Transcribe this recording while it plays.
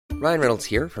Ryan Reynolds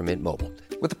here from Mint Mobile.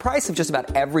 With the price of just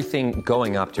about everything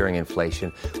going up during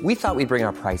inflation, we thought we'd bring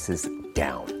our prices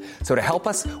down. So to help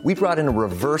us, we brought in a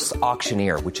reverse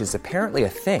auctioneer, which is apparently a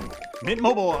thing. Mint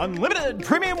Mobile Unlimited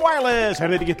Premium Wireless. How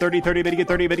to get 30, 30, bit to get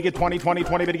 30, bit to get 20, 20,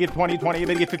 20, bit to get 20, 20,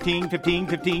 bit to get 15, 15,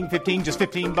 15, 15, just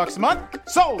 $15 a month?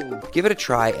 Sold! Give it a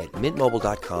try at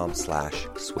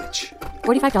mintmobile.com/switch.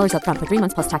 $45 up front for 3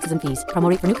 months plus taxes and fees. Promo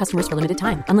rate for new customers for limited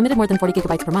time. Unlimited more than 40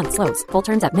 gigabytes per month. Slows full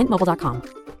terms at mintmobile.com.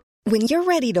 When you're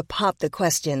ready to pop the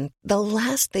question, the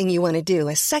last thing you want to do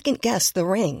is second-guess the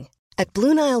ring. At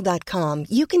BlueNile.com,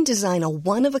 you can design a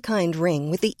one-of-a-kind ring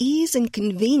with the ease and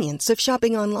convenience of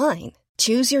shopping online.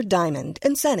 Choose your diamond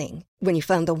and setting. When you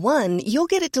find the one, you'll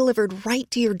get it delivered right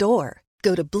to your door.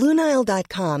 Go to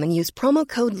BlueNile.com and use promo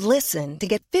code LISTEN to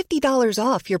get $50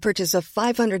 off your purchase of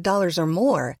 $500 or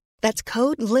more. That's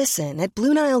code LISTEN at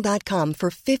BlueNile.com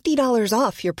for $50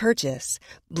 off your purchase.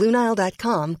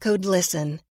 BlueNile.com, code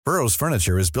LISTEN. Burrow's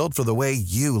furniture is built for the way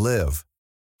you live.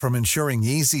 From ensuring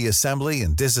easy assembly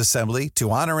and disassembly to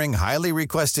honoring highly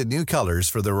requested new colors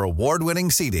for their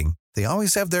award-winning seating, they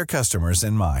always have their customers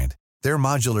in mind. Their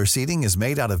modular seating is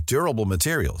made out of durable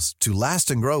materials to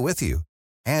last and grow with you.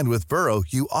 And with Burrow,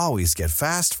 you always get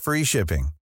fast, free shipping.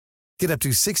 Get up to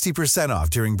 60%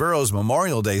 off during Burrow's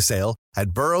Memorial Day sale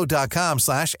at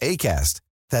burrow.com/ACAST.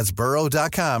 That's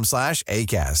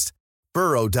burrow.com/ACAST.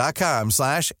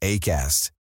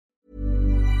 burrow.com/ACAST.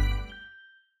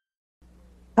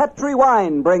 Petri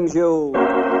Wine brings you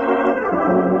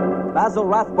Basil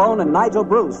Rathbone and Nigel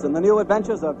Bruce in the new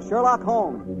adventures of Sherlock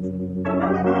Holmes.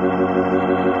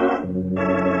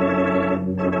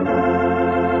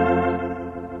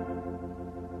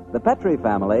 The Petri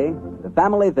family, the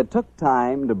family that took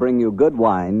time to bring you good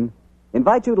wine,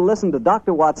 invite you to listen to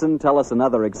Dr. Watson tell us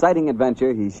another exciting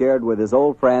adventure he shared with his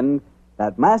old friend,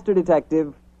 that master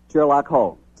detective, Sherlock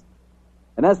Holmes.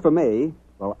 And as for me,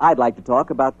 well, I'd like to talk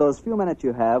about those few minutes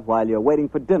you have while you're waiting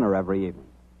for dinner every evening.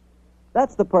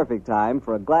 That's the perfect time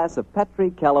for a glass of Petri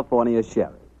California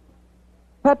Sherry.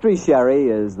 Petri Sherry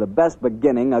is the best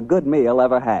beginning a good meal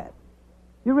ever had.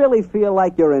 You really feel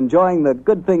like you're enjoying the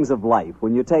good things of life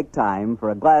when you take time for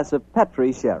a glass of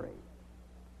Petri Sherry.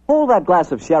 Hold that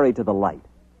glass of sherry to the light.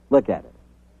 Look at it.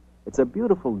 It's a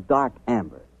beautiful dark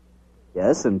amber.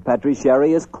 Yes, and Petri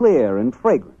Sherry is clear and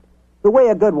fragrant, the way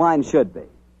a good wine should be.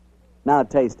 Now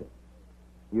taste it.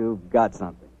 You've got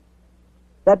something.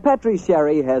 That Petri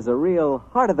Sherry has a real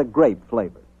heart-of-the-grape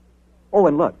flavor. Oh,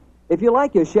 and look, if you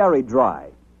like your sherry dry,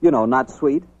 not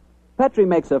sweet, Petri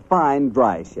makes a fine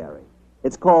dry sherry.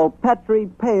 It's called Petri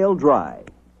Pale Dry.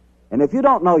 And if you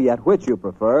don't know yet which you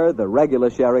prefer, the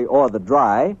regular sherry or the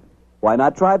dry, why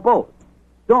not try both?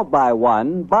 Don't buy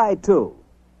one, buy two.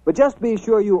 But just be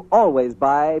sure you always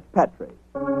buy Petri.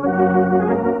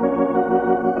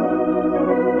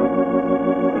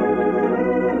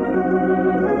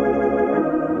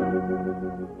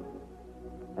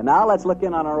 And now let's look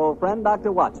in on our old friend,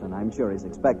 Dr. Watson. I'm sure he's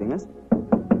expecting us.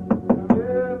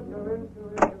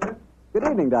 Good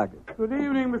evening, Doctor. Good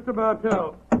evening, Mr.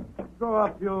 Bartell. Draw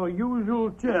up your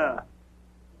usual chair.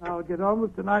 Now get on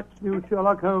with tonight's new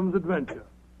Sherlock Holmes adventure.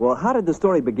 Well, how did the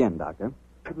story begin, Doctor?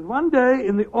 It was one day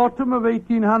in the autumn of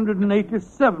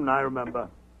 1887, I remember.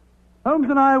 Holmes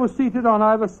and I were seated on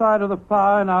either side of the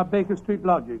fire in our Baker Street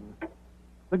lodgings.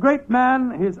 The great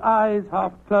man, his eyes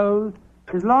half closed,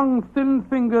 his long, thin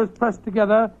fingers pressed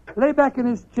together, lay back in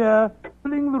his chair,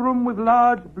 filling the room with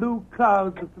large blue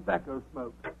clouds of tobacco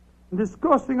smoke, and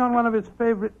discoursing on one of his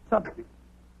favorite subjects,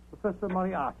 Professor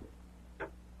Moriarty.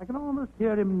 I can almost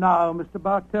hear him now, Mr.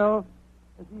 Bartell,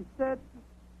 as he said...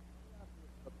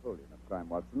 Napoleon of crime,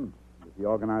 Watson, is the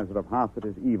organizer of half that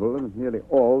is evil and nearly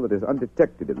all that is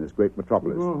undetected in this great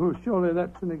metropolis. Oh, surely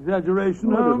that's an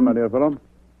exaggeration, No, it Holmes. isn't, my dear fellow.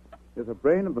 He has a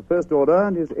brain of the first order,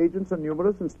 and his agents are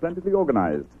numerous and splendidly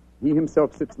organized. He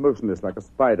himself sits motionless like a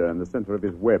spider in the center of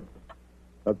his web.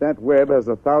 But that web has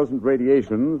 1,000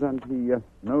 radiations, and he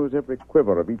knows every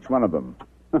quiver of each one of them.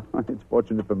 It's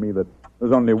fortunate for me that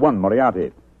there's only one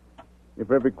Moriarty.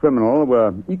 If every criminal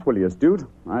were equally astute,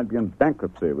 I'd be in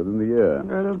bankruptcy within the year.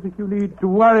 I don't think you need to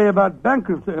worry about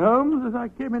bankruptcy, Holmes. As I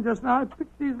came in just now, I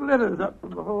picked these letters up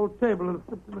from the whole table and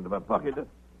slipped them into my pocket.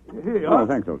 Here you are. Oh,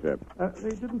 thanks, old chap. They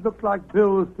didn't look like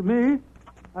bills to me.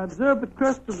 I observed the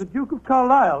crest of the Duke of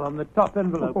Carlisle on the top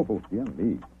envelope. Oh, dear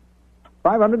me.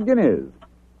 500 guineas.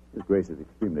 His Grace is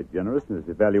extremely generous in his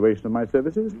evaluation of my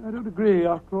services. I don't agree.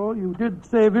 After all, you did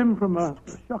save him from a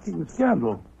shocking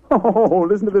scandal. Oh,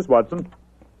 listen to this, Watson.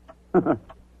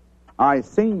 I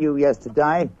seen you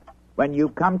yesterday when you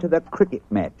come to the cricket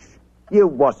match. You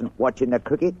wasn't watching the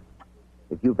cricket.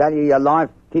 If you value your life,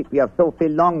 keep your filthy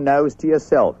long nose to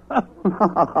yourself.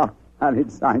 And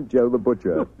it's signed Joe the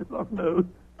Butcher. Long nose?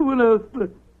 Who on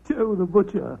earth, Joe the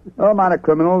Butcher? A minor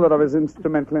criminal that I was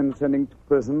instrumental in sending to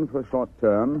prison for a short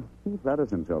term. He flatters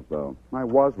himself, though. I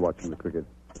was watching the cricket.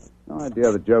 No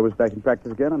idea that Joe was back in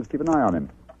practice again. I must keep an eye on him.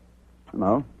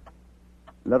 Hello.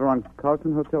 Letter on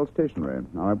Carlton Hotel stationery.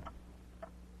 Now,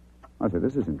 I say,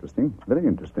 this is interesting. Very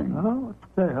interesting. Oh,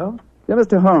 say, Holmes? Dear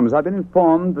Mr. Holmes, I've been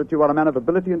informed that you are a man of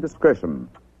ability and discretion.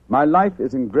 My life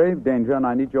is in grave danger, and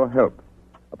I need your help.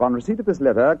 Upon receipt of this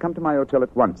letter, come to my hotel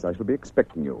at once. I shall be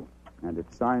expecting you. And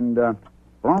it's signed,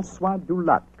 Francois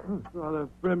Dulac. Oh, it's rather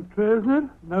peremptory, isn't it?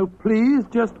 No, please,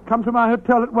 just come to my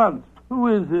hotel at once. Who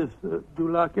is this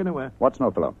Dulac, anyway? Watson,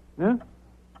 old fellow. Yeah?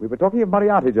 We were talking of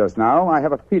Moriarty just now. I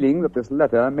have a feeling that this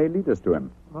letter may lead us to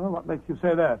him. Well, what makes you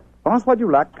say that? Francois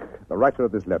Dulac, the writer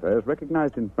of this letter, is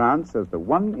recognized in France as the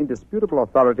one indisputable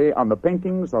authority on the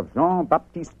paintings of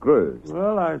Jean-Baptiste Greuze.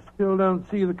 Well, I still don't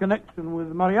see the connection with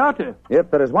Moriarty. If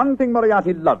there is one thing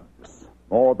Moriarty loves,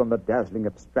 more than the dazzling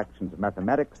abstractions of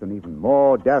mathematics and even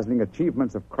more dazzling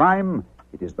achievements of crime,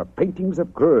 it is the paintings of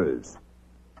Greuze.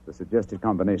 The suggested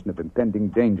combination of impending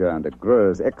danger and a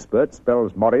Greuze expert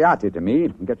spells Moriarty to me.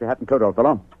 Get your hat and coat, old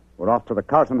fellow. We're off to the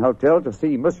Carlton Hotel to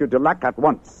see Monsieur Dulac at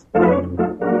once. This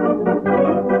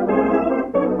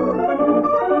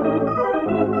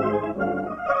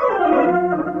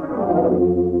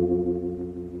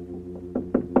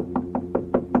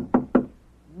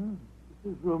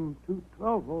is room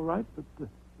 212, all right, but there's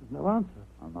no answer.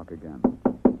 I'll knock again.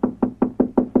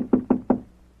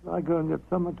 Shall I go and get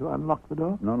someone to unlock the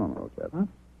door? No, old chap. Huh?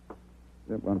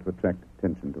 Don't want to attract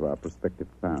attention to our prospective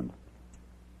client.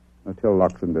 Hotel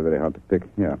locks are very hard to pick.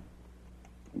 Here.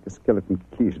 I think a skeleton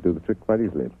key should do the trick quite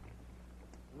easily.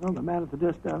 Well, the man at the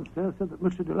desk downstairs said that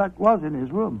Monsieur Dulac was in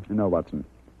his room. You know, Watson,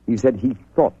 he said he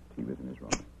thought he was in his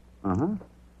room. Uh-huh.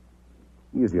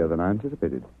 Easier than I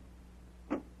anticipated.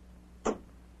 Come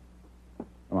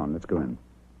on, let's go in.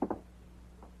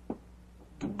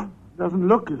 Doesn't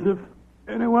look as if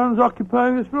anyone's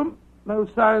occupying this room. No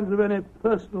signs of any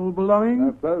personal belongings.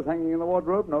 No clothes hanging in the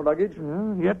wardrobe, no luggage.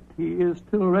 Yeah, yet he is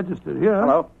still registered here.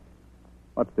 Hello.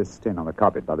 What's this stain on the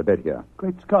carpet by the bed here?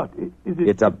 Great Scott, is it...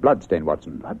 It's a blood stain,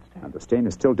 Watson. Blood stain? And the stain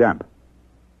is still damp.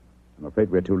 I'm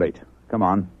afraid we're too late. Come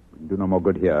on. We can do no more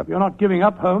good here. You're not giving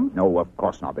up, Holmes? No, of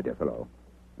course not, my dear fellow.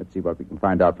 Let's see what we can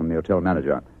find out from the hotel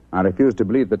manager. I refuse to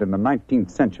believe that in the 19th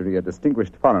century a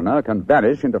distinguished foreigner can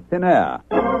vanish into thin air.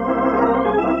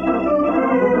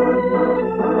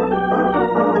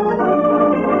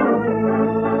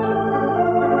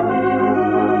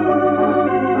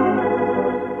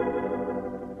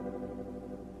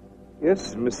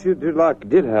 Yes, Monsieur Dulac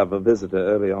did have a visitor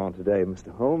early on today,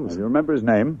 Mr. Holmes. Do you remember his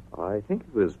name? I think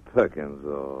it was Perkins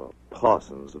or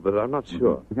Parsons, but I'm not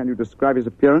sure. Mm-hmm. Can you describe his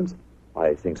appearance?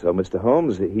 I think so, Mr.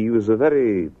 Holmes. He was a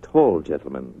very tall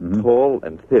gentleman, tall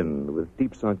and thin, with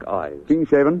deep-sunk eyes.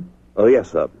 Clean-shaven? Oh,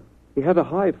 yes, sir. He had a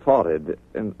high forehead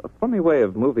and a funny way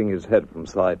of moving his head from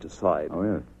side to side. Oh,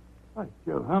 yes. Right,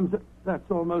 Joe Holmes, that's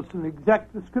almost an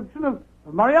exact description of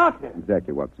Moriarty.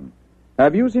 Exactly, Watson.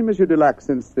 Have you seen Monsieur Dulac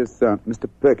since this Mr.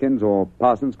 Perkins or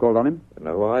Parsons called on him?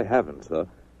 No, I haven't, sir.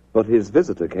 But his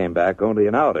visitor came back only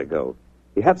an hour ago.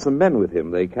 He had some men with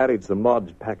him. They carried some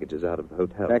large packages out of the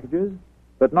hotel. Packages?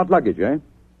 But not luggage, eh?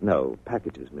 No,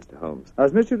 packages, Mr. Holmes.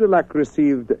 Has Monsieur Dulac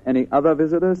received any other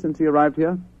visitors since he arrived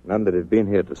here? None that have been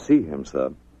here to see him,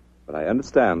 sir. But I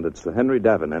understand that Sir Henry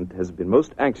Davenant has been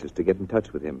most anxious to get in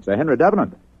touch with him. Sir Henry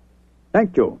Davenant?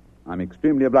 Thank you. I'm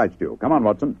extremely obliged to you. Come on,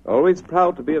 Watson. Always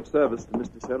proud to be of service to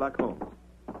Mr. Sherlock Holmes.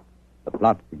 The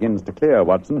plot begins to clear,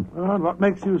 Watson. Well, what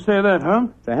makes you say that,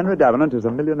 Holmes? Sir Henry Davenant is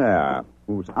a millionaire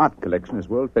whose art collection is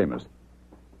world famous.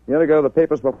 A year ago, the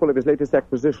papers were full of his latest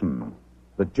acquisition,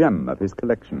 the gem of his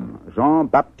collection,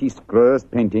 Jean-Baptiste Greuze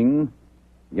painting,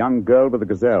 Young Girl with a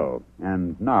Gazelle.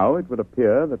 And now it would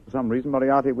appear that for some reason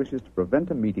Moriarty wishes to prevent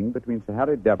a meeting between Sir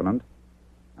Harry Davenant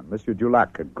and Monsieur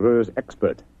Dulac, a Greuze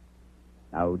expert.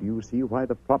 Now, do you see why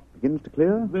the plot begins to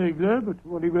clear? Vaguely, but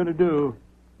what are you going to do?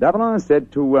 Davenant is said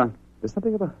to be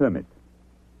something of a hermit.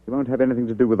 He won't have anything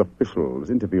to do with officials,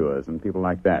 interviewers, and people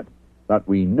like that. But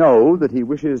we know that he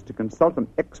wishes to consult an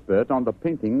expert on the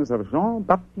paintings of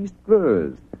Jean-Baptiste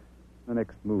Greuze. The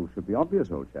next move should be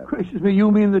obvious, old chap. Gracious me,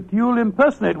 you mean that you'll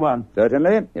impersonate one?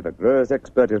 Certainly. If a Greuze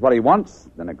expert is what he wants,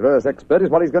 then a Greuze expert is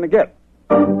what he's going to get.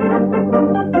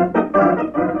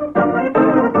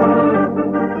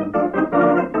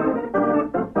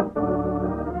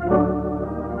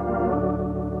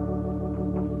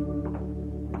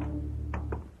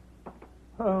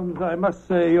 Holmes, I must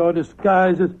say your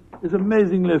disguise is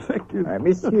amazingly effective.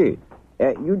 Monsieur,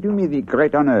 You do me the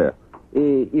great honor.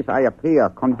 If I appear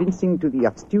convincing to the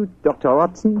astute Dr.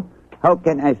 Watson, how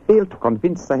can I fail to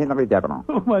convince Sir Henry Devereux?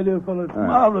 Oh, my dear fellow, it's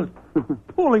marvelous.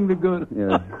 Appallingly good.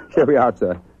 Yeah. Here we are,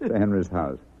 sir. Sir Henry's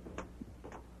house.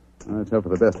 Let's hope for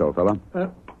the best, old fellow.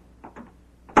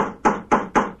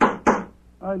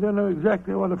 I don't know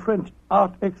exactly what a French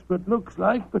art expert looks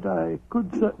like, but I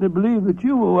could certainly believe that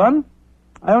you were one.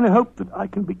 I only hope that I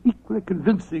can be equally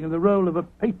convincing in the role of a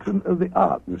patron of the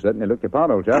arts. You certainly look your part,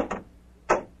 old chap.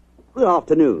 Good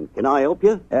afternoon. Can I help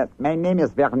you? My name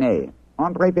is Vernet.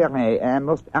 André Vernet. I am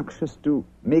most anxious to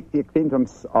make the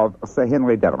acquaintance of Sir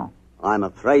Henry Devereux. I'm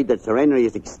afraid that Sir Henry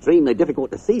is extremely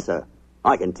difficult to see, sir.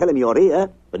 I can tell him you're here,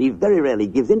 but he very rarely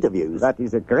gives interviews. That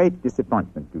is a great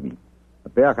disappointment to me.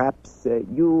 Perhaps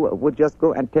you would just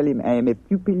go and tell him I am a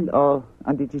pupil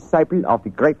and a disciple of the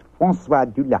great Francois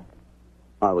Dulac.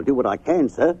 I will do what I can,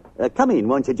 sir. Come in,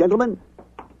 won't you, gentlemen?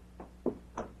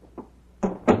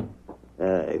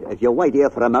 If you'll wait here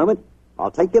for a moment,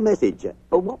 I'll take your message.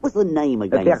 What was the name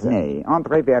again, Vernet,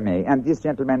 André Vernet, and this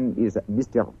gentleman is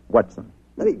Mr. Watson.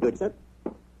 Very good, sir.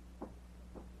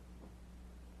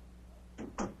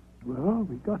 Well,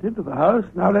 we got into the house.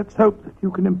 Now let's hope that you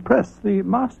can impress the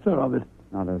master of it.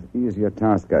 Not as easy a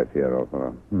task, I fear, old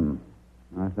fellow.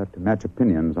 I've had to match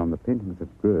opinions on the paintings of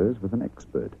Greuze with an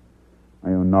expert.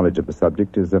 My own knowledge of the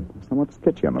subject is somewhat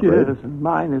sketchy, I'm afraid. Yes, and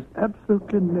mine is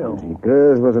absolutely nil.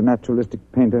 Greuze was a naturalistic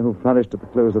painter who flourished at the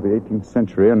close of the 18th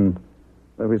century, and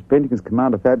though his paintings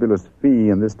command a fabulous fee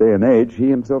in this day and age, he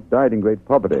himself died in great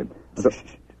poverty.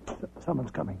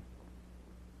 Someone's coming.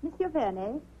 Monsieur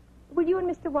Vernet, will you and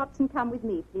Mr. Watson come with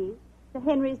me, please? Sir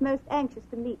Henry is most anxious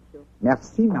to meet you.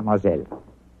 Merci, mademoiselle.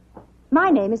 My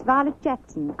name is Violet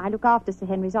Jackson. I look after Sir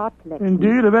Henry's art collection.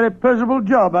 Indeed, a very pleasurable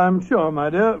job, I'm sure, my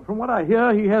dear. From what I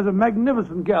hear, he has a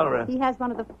magnificent gallery. He has one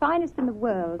of the finest in the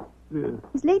world. Yes.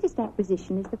 His latest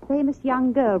acquisition is the famous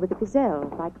young girl with the Gazelle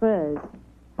by Greuze.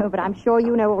 Oh, but I'm sure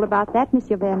you know all about that,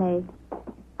 Monsieur Vernet.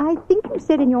 I think you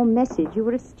said in your message you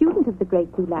were a student of the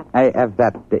great Dulac. I have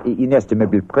that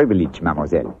inestimable privilege,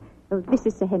 mademoiselle. Oh, this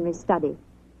is Sir Henry's study.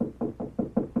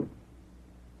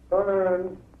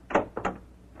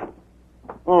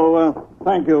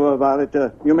 Thank you, Violet.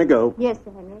 You may go. Yes,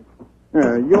 Sir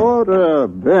Henry. You're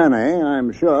Vernet,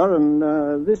 I'm sure,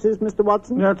 and this is Mr.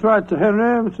 Watson? That's right, Sir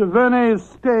Henry. Mr. Vernet is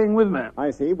staying with me. I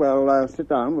see. Well, sit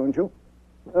down, won't you?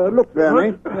 Look,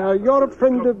 Vernet, you're a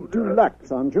friend of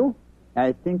Dulac's, aren't you?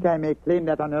 I think I may claim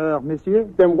that honor, monsieur.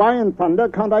 Then why in thunder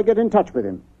can't I get in touch with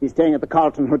him? He's staying at the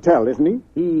Carlton Hotel, isn't he?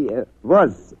 He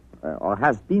was, or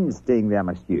has been staying there,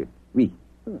 monsieur. Oui.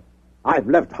 I've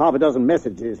left half a dozen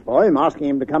messages for him, asking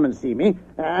him to come and see me,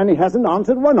 and he hasn't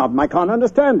answered one of them. I can't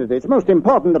understand it. It's most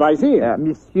important that I see him.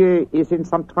 Monsieur is in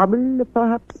some trouble,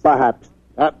 perhaps? Perhaps.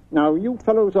 Now, you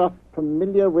fellows are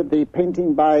familiar with the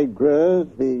painting by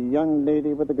Greuze, the young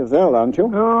lady with the gazelle, aren't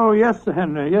you? Oh, yes, Sir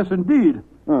Henry. Yes, indeed.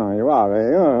 Oh, you are,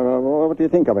 eh? What do you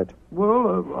think of it?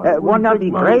 Well, one of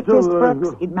the greatest works,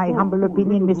 in my humble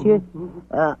opinion, monsieur.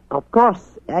 Of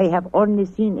course, I have only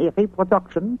seen a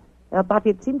reproduction, but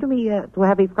it seemed to me to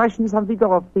have a freshness and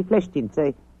vigor of the flesh tints,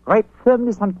 a great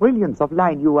firmness and brilliance of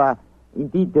line. You are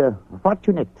indeed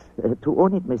fortunate to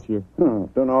own it, monsieur.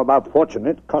 Don't know about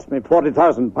fortunate. Cost me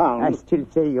 £40,000. I still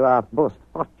say you are most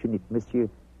fortunate, monsieur.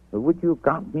 Would you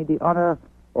grant me the honor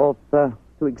of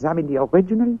to examine the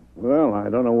original? Well, I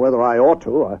don't know whether I ought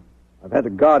to. I've had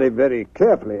to guard it very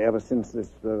carefully ever since this...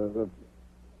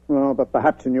 Well, but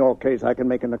perhaps in your case I can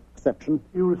make an exception.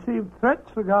 You received threats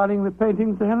regarding the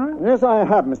painting, Sir Henry? Yes, I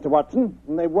have, Mr. Watson.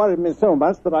 And they've worried me so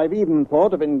much that I've even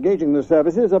thought of engaging the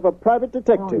services of a private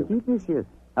detective. Oh, indeed, monsieur.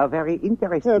 Very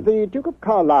interesting. The Duke of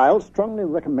Carlisle strongly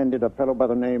recommended a fellow by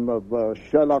the name of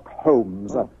Sherlock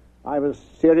Holmes. I was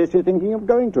seriously thinking of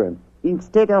going to him.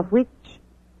 Instead of which...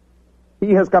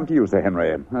 He has come to you, Sir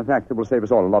Henry. A fact that will save us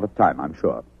all a lot of time, I'm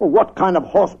sure. Well, what kind of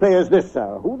horseplay is this,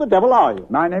 sir? Who the devil are you?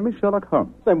 My name is Sherlock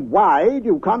Holmes. Then why do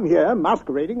you come here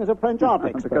masquerading as a French art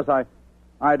expert? Because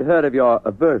I'd heard of your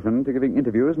aversion to giving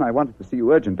interviews, and I wanted to see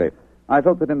you urgently. I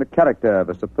felt that in the character of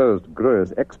a supposed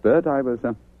Greuze expert, I was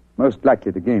most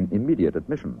likely to gain immediate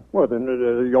admission. Well, then,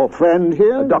 your friend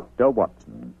here? Dr.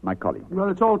 Watson, my colleague. Well,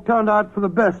 it's all turned out for the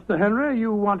best, Sir Henry.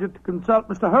 You wanted to consult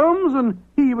Mr. Holmes, and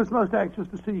he was most anxious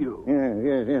to see you.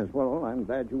 Yes. Well, I'm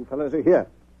glad you fellows are here.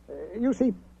 You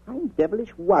see, I'm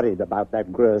devilish worried about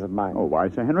that Greuze of mine. Oh, why,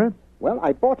 Sir Henry? Well,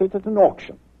 I bought it at an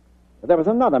auction. There was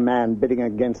another man bidding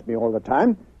against me all the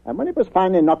time, and when it was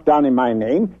finally knocked down in my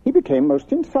name, he became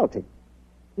most insulting.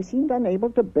 He seemed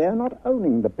unable to bear not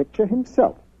owning the picture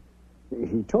himself.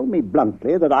 He told me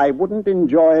bluntly that I wouldn't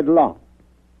enjoy it long.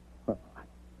 Well, I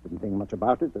didn't think much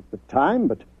about it at the time,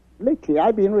 but Lately,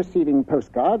 I've been receiving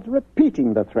postcards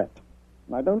repeating the threat.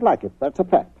 I don't like it. That's a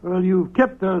fact. Well, you've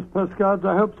kept those postcards,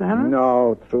 I hope, Sir Henry?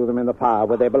 No, threw them in the fire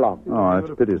where they belong. Oh,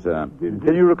 that's a pity, sir.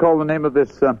 Can you recall the name of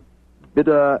this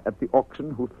bidder at the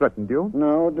auction who threatened you?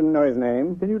 No, didn't know his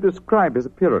name. Can you describe his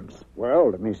appearance?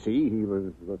 Well, let me see. He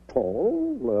was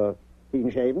tall,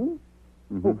 clean-shaven,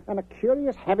 and a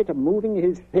curious habit of moving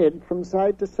his head from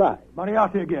side to side.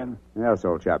 Moriarty again. Yes,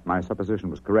 old chap. My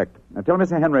supposition was correct. Now, tell me,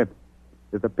 Sir Henry,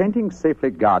 is the painting safely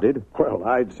guarded? Well,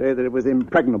 I'd say that it was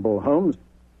impregnable, Holmes.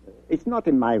 It's not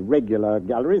in my regular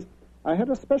galleries. I had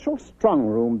a special strong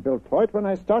room built for it when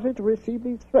I started to receive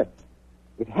these threats.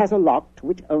 It has a lock to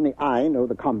which only I know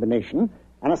the combination,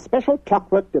 and a special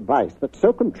clockwork device that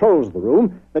so controls the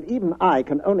room that even I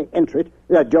can only enter it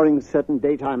during certain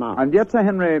daytime hours. And yet, Sir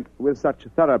Henry, with such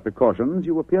thorough precautions,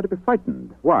 you appear to be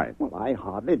frightened. Why? Well, I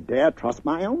hardly dare trust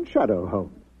my own shadow,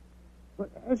 Holmes. But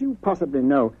as you possibly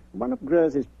know, one of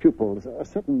Greuze's pupils, a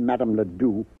certain Madame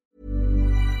Ledoux...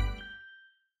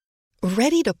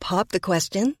 Ready to pop the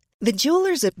question? The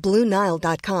jewelers at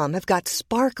BlueNile.com have got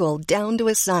sparkle down to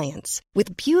a science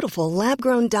with beautiful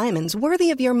lab-grown diamonds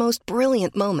worthy of your most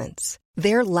brilliant moments.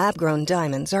 Their lab-grown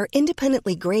diamonds are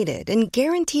independently graded and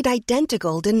guaranteed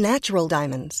identical to natural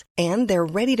diamonds, and they're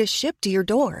ready to ship to your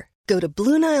door. Go to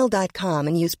BlueNile.com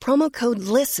and use promo code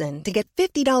LISTEN to get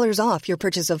 $50 off your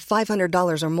purchase of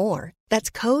 $500 or more. That's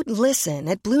code LISTEN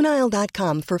at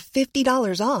BlueNile.com for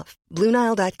 $50 off.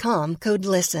 BlueNile.com, code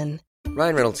LISTEN.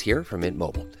 Ryan Reynolds here from Mint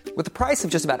Mobile. With the price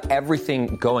of just about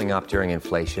everything going up during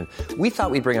inflation, we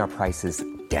thought we'd bring our prices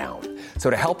down. So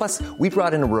to help us, we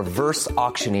brought in a reverse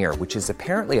auctioneer, which is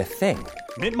apparently a thing.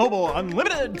 Mint Mobile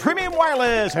Unlimited Premium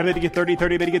Wireless. How to get 30,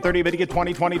 30, bit to get 30, bit to get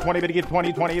 20, 20, 20, bit to get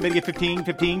 20, 20, bit to get 15,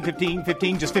 15, 15,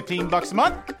 15, just $15 a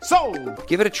month? Sold!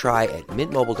 Give it a try at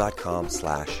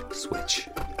mintmobile.com/switch.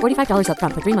 $45 up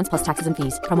front for 3 months plus taxes and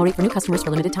fees. Promo rate for new customers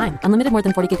for limited time. Unlimited more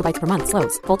than 40 gigabytes per month.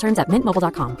 Slows full terms at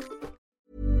mintmobile.com.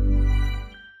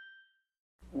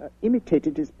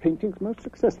 Imitated his paintings most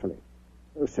successfully.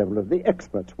 Several of the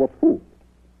experts were fooled.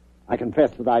 I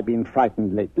confess that I've been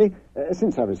frightened lately,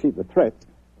 since I received the threats,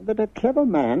 that a clever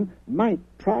man might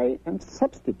try and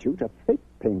substitute a fake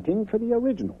painting for the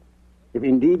original, if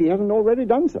indeed he hasn't already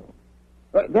done so.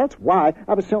 That's why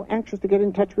I was so anxious to get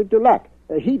in touch with Dulac.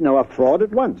 He'd know a fraud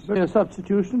at once. A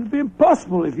substitution would be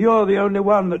impossible if you're the only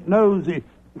one that knows the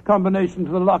combination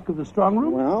to the lock of the strong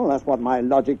room. Well, that's what my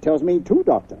logic tells me too,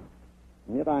 Doctor.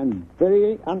 And yet I'm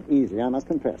very uneasy, I must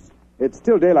confess. It's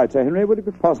still daylight, Sir Henry. Would it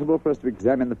be possible for us to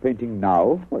examine the painting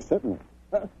now? Well, certainly.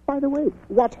 By the way,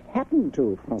 what happened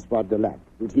to Francois Dulac?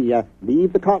 Did he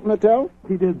leave the Carlton Hotel?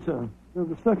 He did, sir. So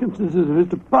the circumstances of his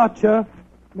departure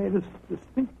made us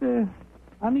distinctly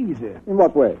uneasy. In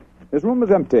what way? His room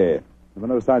was empty. There were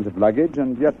no signs of luggage,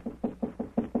 and yet...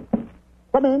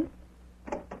 Come in.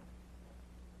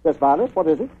 Yes, Violet, what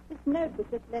is it? This note was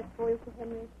just left for you, Sir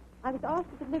Henry. I was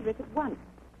asked to deliver it at once.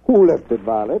 Who left it,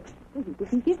 Violet? Well, he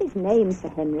didn't give his name, Sir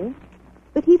Henry.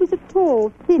 But he was a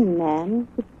tall, thin man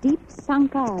with deep,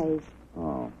 sunk eyes.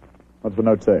 Oh. What's the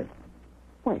note say?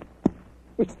 Wait.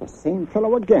 It's the same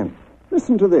fellow again.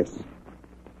 Listen to this.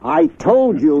 I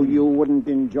told you you wouldn't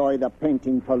enjoy the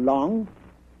painting for long.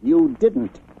 You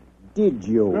didn't, did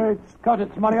you? Great Scott,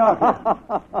 it's Moriarty.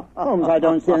 Holmes, I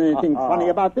don't see anything funny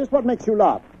about this. What makes you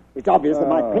laugh? It's obvious that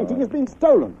my painting has been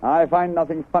stolen. I find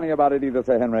nothing funny about it either,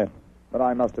 Sir Henry. But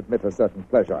I must admit a certain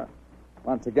pleasure.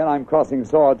 Once again, I'm crossing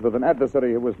swords with an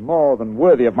adversary who was more than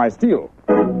worthy of my steel.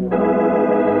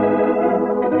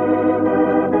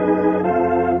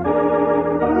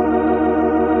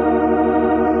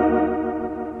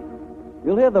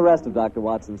 You'll hear the rest of Dr.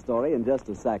 Watson's story in just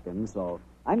a second, so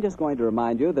I'm just going to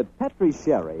remind you that Petri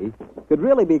Sherry could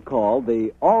really be called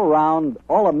the all-round,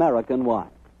 all-American wine.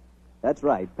 That's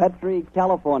right, Petri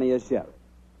California Sherry.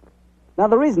 Now,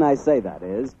 the reason I say that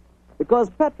is because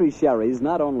Petri Sherry's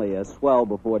not only a swell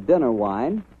before dinner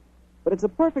wine, but it's a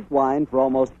perfect wine for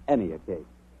almost any occasion.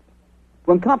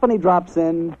 When company drops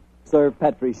in, serve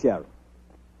Petri Sherry.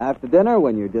 After dinner,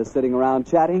 when you're just sitting around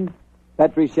chatting,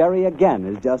 Petri Sherry again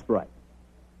is just right.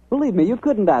 Believe me, you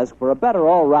couldn't ask for a better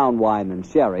all-round wine than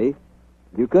Sherry.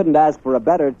 You couldn't ask for a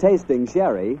better tasting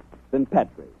Sherry than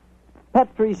Petri.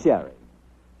 Petri Sherry.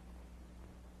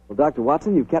 Well, Dr.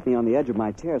 Watson, you've kept me on the edge of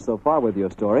my chair so far with your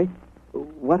story.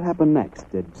 What happened next?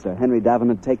 Did Sir Henry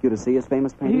Davenant take you to see his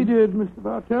famous painting? He did, Mr.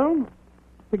 Bartell.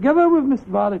 Together with Miss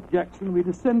Violet Jackson, we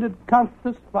descended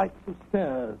countless flights of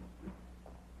stairs.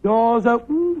 Doors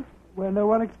opened where no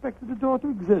one expected a door to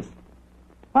exist.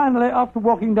 Finally, after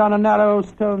walking down a narrow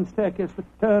stone staircase that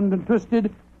turned and twisted,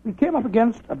 we came up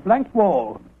against a blank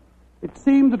wall. It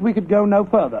seemed that we could go no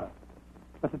further.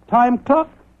 But a time clock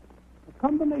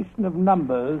combination of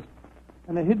numbers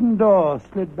and a hidden door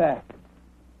slid back.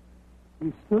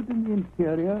 We stood in the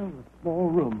interior of a small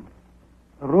room.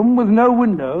 A room with no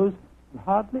windows and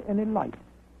hardly any light.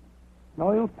 An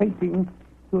oil painting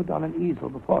stood on an easel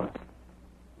before us.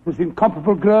 It was the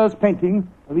incomparable Greuze painting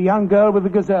of a young girl with a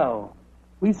gazelle.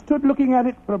 We stood looking at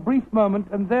it for a brief moment,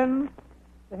 and then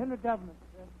the Henry Governor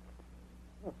said,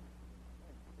 "Oh,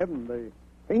 heaven, the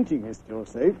painting is still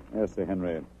safe." Yes, Sir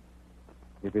Henry.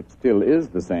 If it still is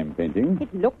the same painting...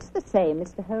 It looks the same,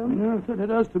 Mr. Holmes. Yes, it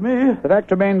does to me. The fact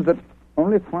remains that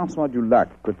only Francois Dulac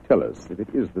could tell us if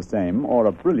it is the same or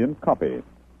a brilliant copy.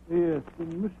 Yes,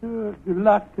 and Monsieur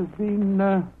Dulac has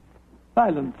been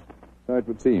silent. So it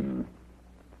would seem.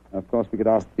 Of course, we could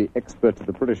ask the experts at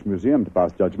the British Museum to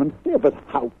pass judgment. Yeah, but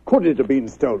how could it have been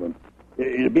stolen?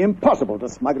 It'd be impossible to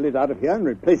smuggle it out of here and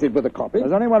replace it with a copy.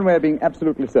 There's only one way of being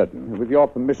absolutely certain. With your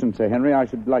permission, Sir Henry, I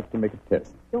should like to make a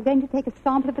test. You're going to take a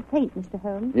sample of the paint, Mr.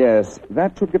 Holmes? Yes,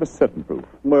 that should give us certain proof.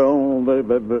 Well,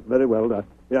 very well.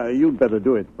 Yeah, you'd better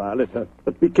do it, Violet.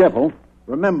 But be careful.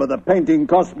 Remember, the painting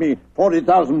cost me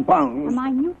 £40,000. A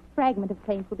minute fragment of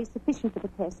paint will be sufficient for the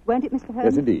test, won't it, Mr. Holmes?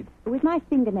 Yes, indeed. With my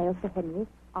fingernails, Sir Henry,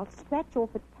 I'll scratch off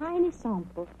a tiny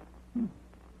sample.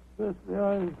 Firstly,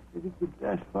 I think it's a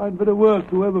dash fine bit of work,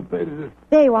 whoever painted it.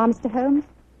 There you are, Mr. Holmes.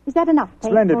 Is that enough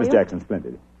paint Splendid, for Miss you? Jackson,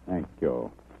 splendid. Thank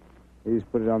you. Please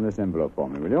put it on this envelope for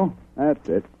me, will you? That's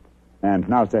it. And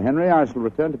now, Sir Henry, I shall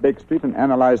return to Baker Street and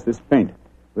analyze this paint.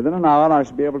 Within an hour, I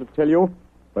shall be able to tell you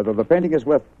whether the painting is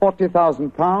worth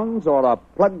 £40,000 or a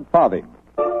plugged farthing.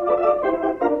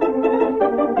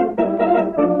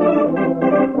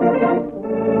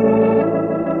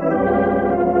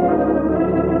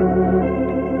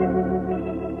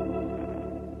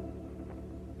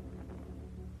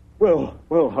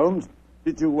 Well, Holmes,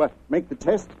 did you make the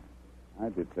test? I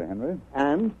did, Sir Henry.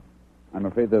 And? I'm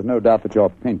afraid there's no doubt that your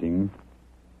painting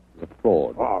is a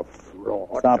fraud. Oh, fraud.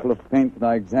 The sample of paint that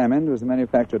I examined was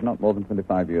manufactured not more than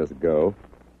 25 years ago,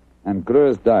 and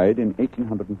Greuze died in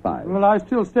 1805. Well, I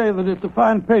still say that it's a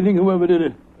fine painting, whoever did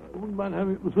it. I wouldn't mind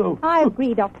having it myself. I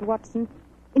agree, Dr. Watson.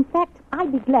 In fact,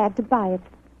 I'd be glad to buy it.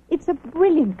 It's a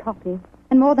brilliant copy,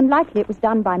 and more than likely it was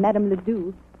done by Madame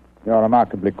Ledoux. You're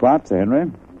remarkably quiet, Sir Henry.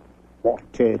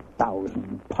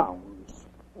 £40,000.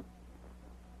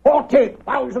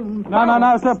 £40,000!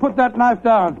 No, sir, put that knife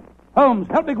down. Holmes,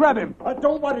 help me grab him.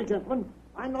 Don't worry, gentlemen.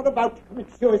 I'm not about to commit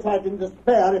suicide in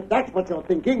despair, if that's what you're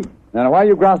thinking. Now, why are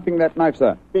you grasping that knife,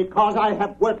 sir? Because I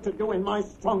have work to do in my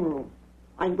strong room.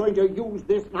 I'm going to use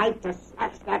this knife to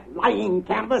smash that lying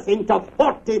canvas into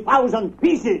 40,000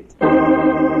 pieces.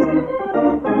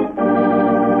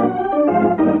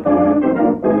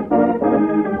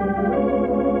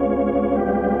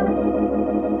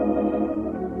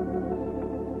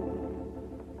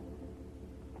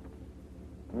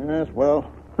 Yes,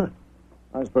 well,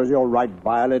 I suppose you're right,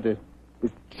 Violet.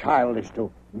 It's childish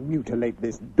to mutilate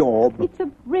this daub. It's a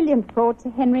brilliant fraud, Sir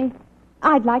Henry.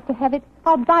 I'd like to have it.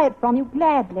 I'll buy it from you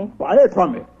gladly. Buy it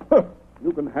from me?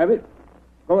 You can have it.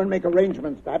 Go and make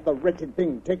arrangements to have the wretched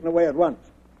thing taken away at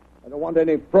once. I don't want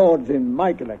any frauds in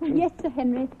my collection. Yes, Sir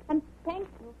Henry, and thank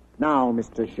you. Now,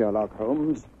 Mr. Sherlock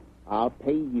Holmes, I'll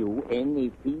pay you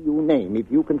any fee you name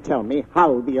if you can tell me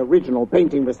how the original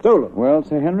painting was stolen. Well,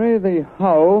 Sir Henry, the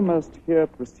how must here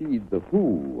precede the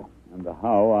who. And the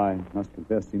how, I must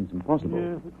confess, seems impossible.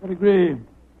 Yes, I can agree.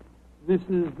 This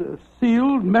is a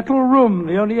sealed metal room.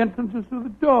 The only entrance is through the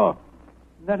door.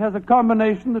 That has a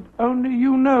combination that only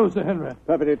you know, Sir Henry.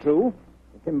 Perfectly true.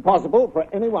 It's impossible for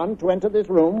anyone to enter this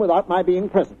room without my being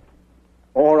present.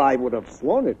 Or I would have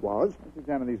sworn it was. Let's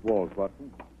examine these walls,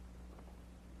 Watson.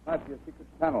 Might be a secret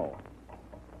panel.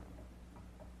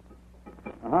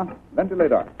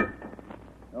 Ventilator.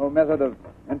 No method of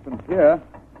entrance here.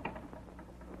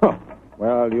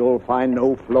 Well, you'll find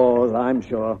no flaws, I'm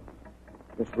sure.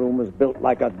 This room is built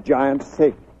like a giant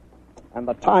safe. And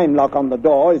the time lock on the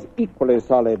door is equally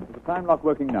solid. Is the time lock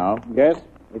working now? Yes.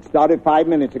 It started 5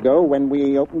 minutes ago when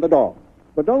we opened the door.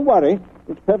 But don't worry.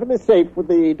 It's perfectly safe with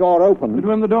the door open. But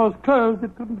when the door's closed,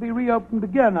 it couldn't be reopened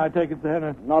again, I take it, Sir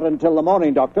Henry. Not until the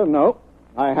morning, Doctor, no.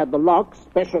 I had the lock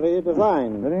specially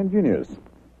designed. Very ingenious.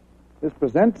 This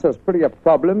presents as pretty a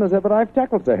problem as ever I've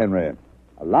tackled, Sir Henry.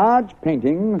 A large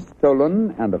painting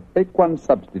stolen and a fake one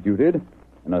substituted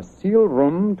in a sealed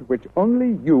room to which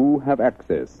only you have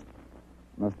access.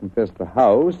 I must confess the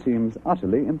how seems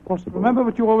utterly impossible. Remember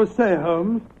what you always say,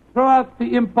 Holmes. Throw out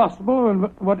the impossible,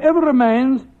 and whatever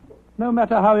remains, no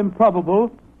matter how improbable,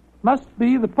 must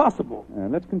be the possible.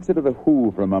 Let's consider the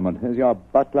who for a moment. Is your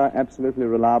butler absolutely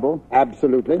reliable?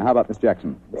 Absolutely. How about Miss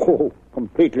Jackson? Oh,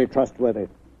 completely trustworthy.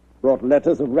 Brought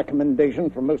letters of recommendation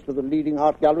from most of the leading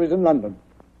art galleries in London.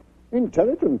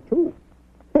 Intelligent, too.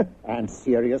 And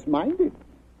serious-minded.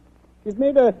 She's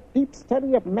made a deep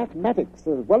study of mathematics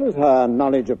as well as her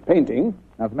knowledge of painting.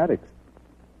 Mathematics?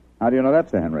 How do you know that,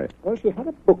 Sir Henry? Well, she had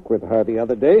a book with her the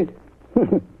other day.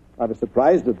 I was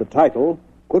surprised at the title.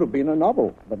 Could have been a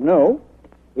novel, but no.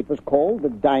 It was called The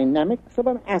Dynamics of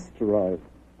an Asteroid,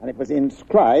 and it was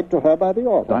inscribed to her by the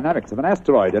author. Dynamics of an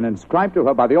Asteroid, and inscribed to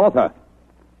her by the author.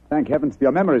 Thank heavens for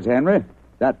your memories, Henry.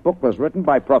 That book was written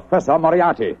by Professor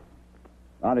Moriarty.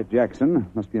 Violet Jackson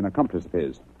must be an accomplice of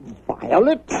his.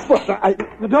 Violet?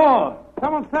 The door!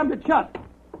 Someone slammed it shut.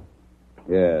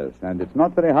 Yes, and it's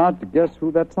not very hard to guess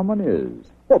who that someone is.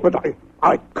 Oh, but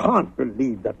I can't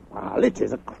believe that Violet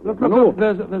is a criminal. Look,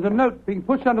 there's a note being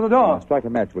pushed under the door. Strike a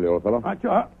match, will you, old fellow? Right,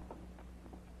 sure.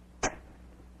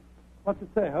 What's it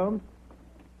say, Holmes?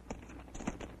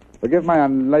 Forgive my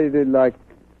unladylike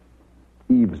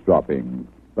eavesdropping,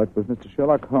 but with Mr.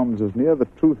 Sherlock Holmes as near the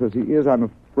truth as he is,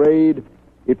 I'm afraid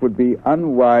it would be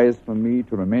unwise for me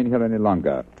to remain here any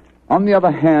longer. On the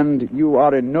other hand, you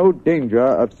are in no danger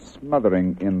of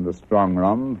smothering in the strong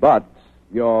room, but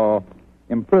your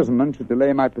imprisonment should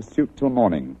delay my pursuit till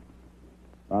morning.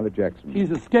 Violet Jackson.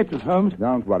 She's escaped us, Holmes.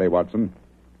 Don't worry, Watson.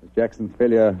 Miss Jackson's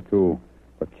failure to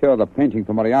procure the painting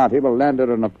for Moriarty will land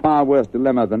her in a far worse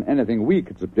dilemma than anything we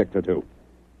could subject her to.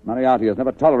 Moriarty has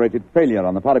never tolerated failure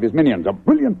on the part of his minions. A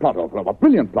brilliant plot, old fellow, a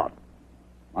brilliant plot.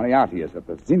 Moriarty is at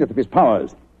the zenith of his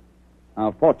powers.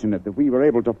 How fortunate that we were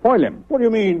able to foil him. What do you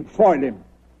mean, foil him?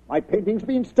 My painting's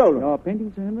been stolen. Your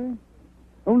painting, Sir Henry?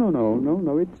 Oh,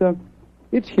 no.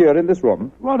 It's here in this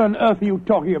room. What on earth are you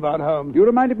talking about, Holmes? You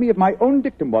reminded me of my own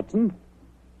dictum, Watson.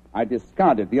 I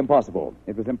discarded the impossible.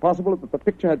 It was impossible that the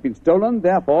picture had been stolen,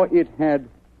 therefore it had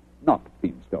not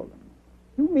been stolen.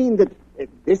 You mean that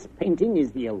this painting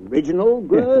is the original,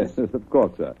 Gruz? Yes, of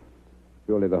course, sir.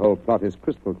 Surely the whole plot is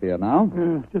crystal clear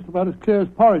now. Just about as clear as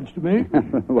porridge to me.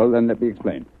 Well, then let me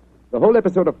explain. The whole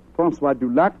episode of Francois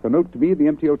Dulac, the note to me, the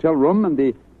empty hotel room, and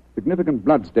the significant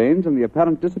bloodstains and the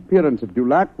apparent disappearance of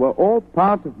Dulac were all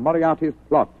part of Moriarty's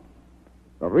plot.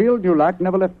 The real Dulac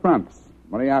never left France.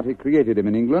 Moriarty created him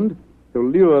in England to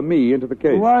lure me into the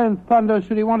case. Why in thunder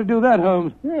should he want to do that,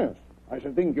 Holmes? Yes. I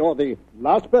should think you're the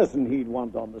last person he'd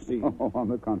want on the scene. Oh, on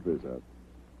the contrary, sir.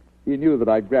 He knew that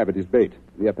I'd grab at his bait,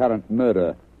 the apparent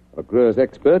murder of a Gruz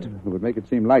expert who would make it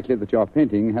seem likely that your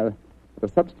painting had a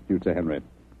substitute, Sir Henry.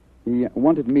 He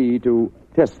wanted me to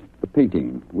test the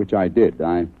painting, which I did.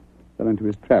 I fell into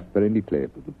his trap very neatly.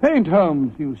 But the paint,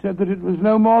 Holmes, you said that it was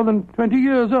no more than 20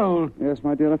 years old. Yes,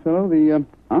 my dear fellow, the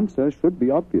answer should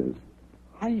be obvious.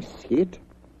 I see it.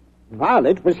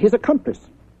 Violet was his accomplice,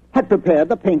 had prepared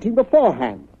the painting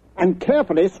beforehand, and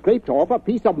carefully scraped off a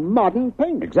piece of modern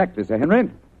paint. Exactly, Sir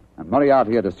Henry. And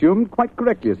Moriarty had assumed, quite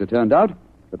correctly as it turned out,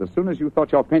 that as soon as you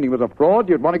thought your painting was a fraud,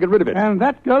 you'd want to get rid of it. And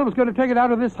that girl was going to take it out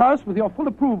of this house with your full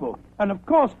approval. And, of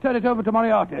course, turn it over to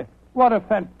Moriarty. What a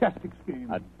fantastic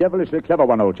scheme. A devilishly clever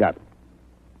one, old chap.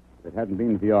 If it hadn't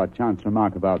been for your chance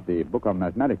remark about the book on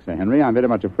mathematics, Sir Henry, I'm very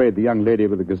much afraid the young lady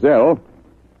with the Gazelle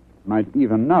might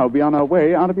even now be on her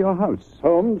way out of your house.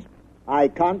 Holmes, I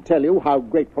can't tell you how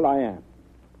grateful I am.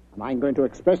 And I'm going to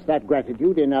express that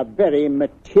gratitude in a very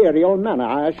material manner,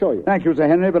 I assure you. Thank you, Sir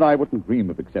Henry, but I wouldn't dream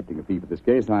of accepting a fee for this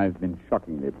case. I've been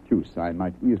shockingly obtuse. I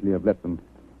might easily have let them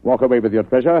walk away with your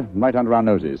treasure right under our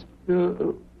noses.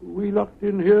 We locked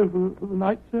in here for the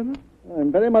night, Senator?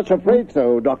 I'm very much afraid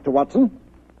so, Dr. Watson.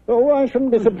 Oh, I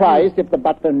shouldn't be surprised if the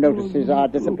butler notices our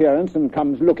disappearance and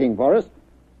comes looking for us.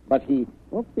 But he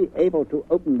won't be able to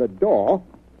open the door.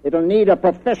 It'll need a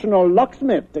professional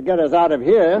locksmith to get us out of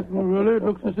here. Oh, really? It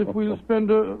looks as if we'll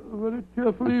spend a very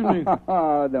cheerful evening.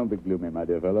 Don't be gloomy, my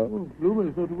dear fellow. Oh,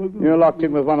 gloomy is not a word. You're locked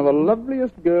in with one of the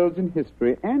loveliest girls in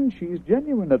history, and she's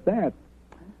genuine at that.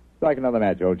 Strike another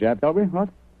match, old chap, shall we? What?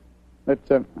 Let's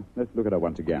look at her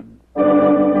once again.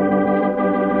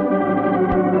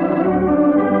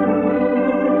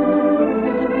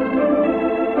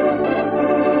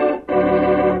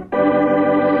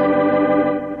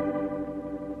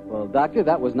 Doctor,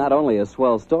 that was not only a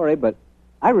swell story, but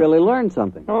I really learned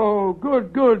something. Oh,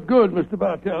 good, Mr.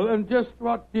 Bartell. And just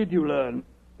what did you learn?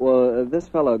 Well, this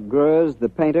fellow Gruz, the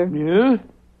painter... Yes?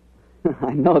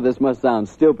 I know this must sound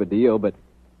stupid to you, but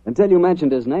until you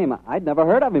mentioned his name, I'd never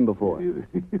heard of him before.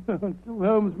 Until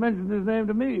Holmes mentioned his name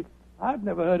to me, I'd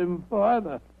never heard of him before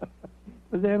either.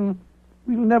 But then...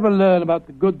 we'll never learn about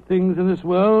the good things in this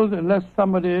world unless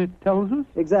somebody tells us.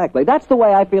 Exactly. That's the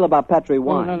way I feel about Petri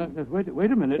wine. Oh, no,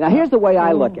 wait a minute. Now, here's the way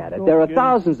I look at it. There are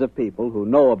thousands of people who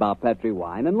know about Petri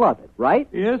wine and love it, right?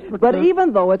 Yes, but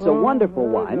even though it's a wonderful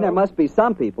wine, there must be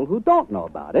some people who don't know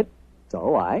about it.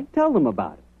 So I tell them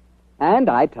about it. And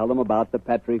I tell them about the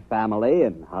Petri family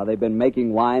and how they've been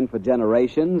making wine for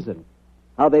generations and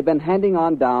how they've been handing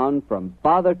on down from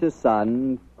father to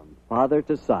son,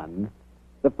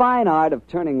 the fine art of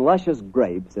turning luscious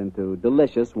grapes into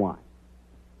delicious wine.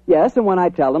 Yes, and when I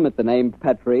tell them that the name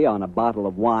Petri on a bottle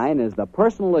of wine is the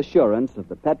personal assurance of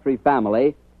the Petri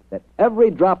family that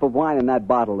every drop of wine in that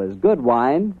bottle is good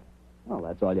wine, well,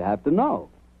 that's all you have to know.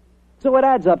 So it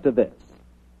adds up to this.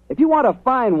 If you want a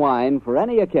fine wine for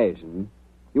any occasion,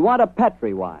 you want a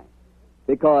Petri wine,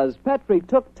 because Petri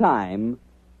took time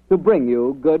to bring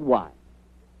you good wine.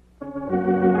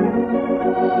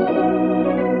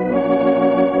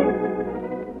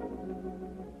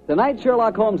 Tonight's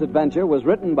Sherlock Holmes adventure was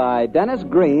written by Dennis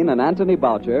Green and Anthony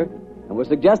Boucher and was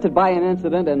suggested by an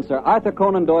incident in Sir Arthur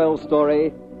Conan Doyle's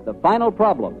story, The Final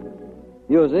Problem.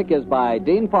 Music is by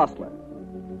Dean Fosler.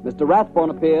 Mr. Rathbone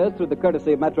appears through the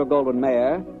courtesy of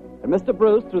Metro-Goldwyn-Mayer, and Mr.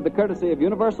 Bruce through the courtesy of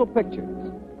Universal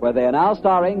Pictures, where they are now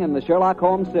starring in the Sherlock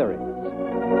Holmes series.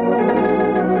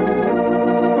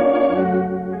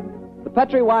 The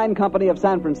Petri Wine Company of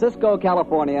San Francisco,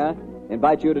 California,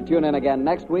 invite you to tune in again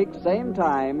next week, same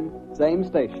time, same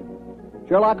station.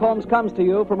 Sherlock Holmes comes to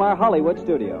you from our Hollywood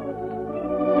studios.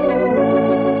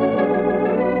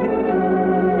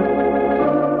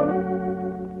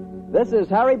 This is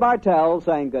Harry Bartell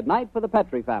saying good night for the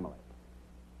Petri family.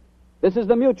 This is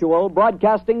the Mutual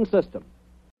Broadcasting System.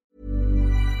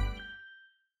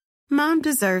 Mom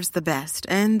deserves the best,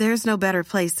 and there's no better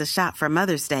place to shop for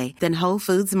Mother's Day than Whole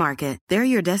Foods Market. They're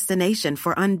your destination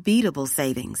for unbeatable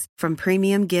savings, from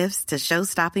premium gifts to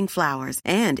show-stopping flowers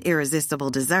and irresistible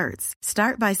desserts.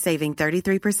 Start by saving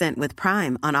 33% with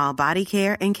Prime on all body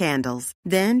care and candles.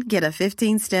 Then get a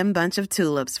 15-stem bunch of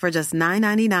tulips for just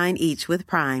 $9.99 each with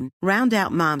Prime. Round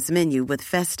out Mom's menu with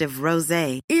festive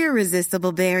rosé,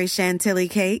 irresistible berry chantilly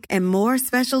cake, and more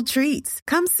special treats.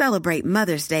 Come celebrate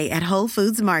Mother's Day at Whole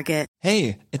Foods Market.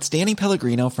 Hey, it's Danny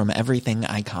Pellegrino from Everything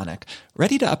Iconic.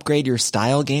 Ready to upgrade your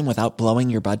style game without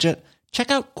blowing your budget? Check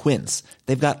out Quince.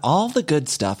 They've got all the good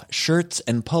stuff, shirts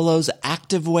and polos,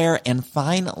 activewear, and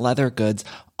fine leather goods,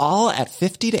 all at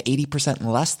 50 to 80%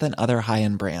 less than other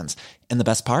high-end brands. And the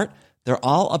best part? They're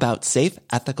all about safe,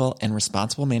 ethical, and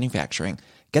responsible manufacturing.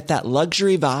 Get that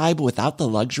luxury vibe without the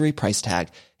luxury price tag.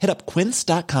 Hit up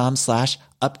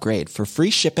quince.com/upgrade for free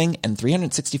shipping and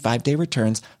 365-day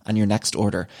returns on your next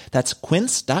order. That's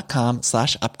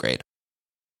quince.com/upgrade.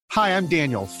 Hi, I'm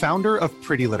Daniel, founder of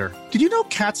Pretty Litter. Did you know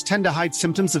cats tend to hide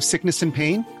symptoms of sickness and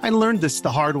pain? I learned this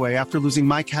the hard way after losing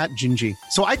my cat, Gingy.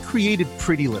 So I created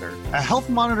Pretty Litter, a health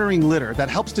monitoring litter that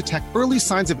helps detect early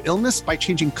signs of illness by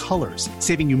changing colors,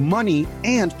 saving you money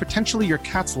and potentially your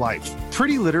cat's life.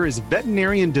 Pretty Litter is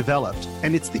veterinarian developed,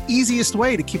 and it's the easiest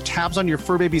way to keep tabs on your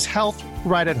fur baby's health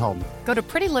right at home. Go to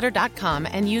prettylitter.com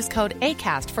and use code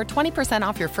ACAST for 20%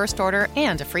 off your first order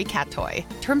and a free cat toy.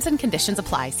 Terms and conditions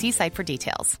apply. See site for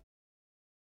details.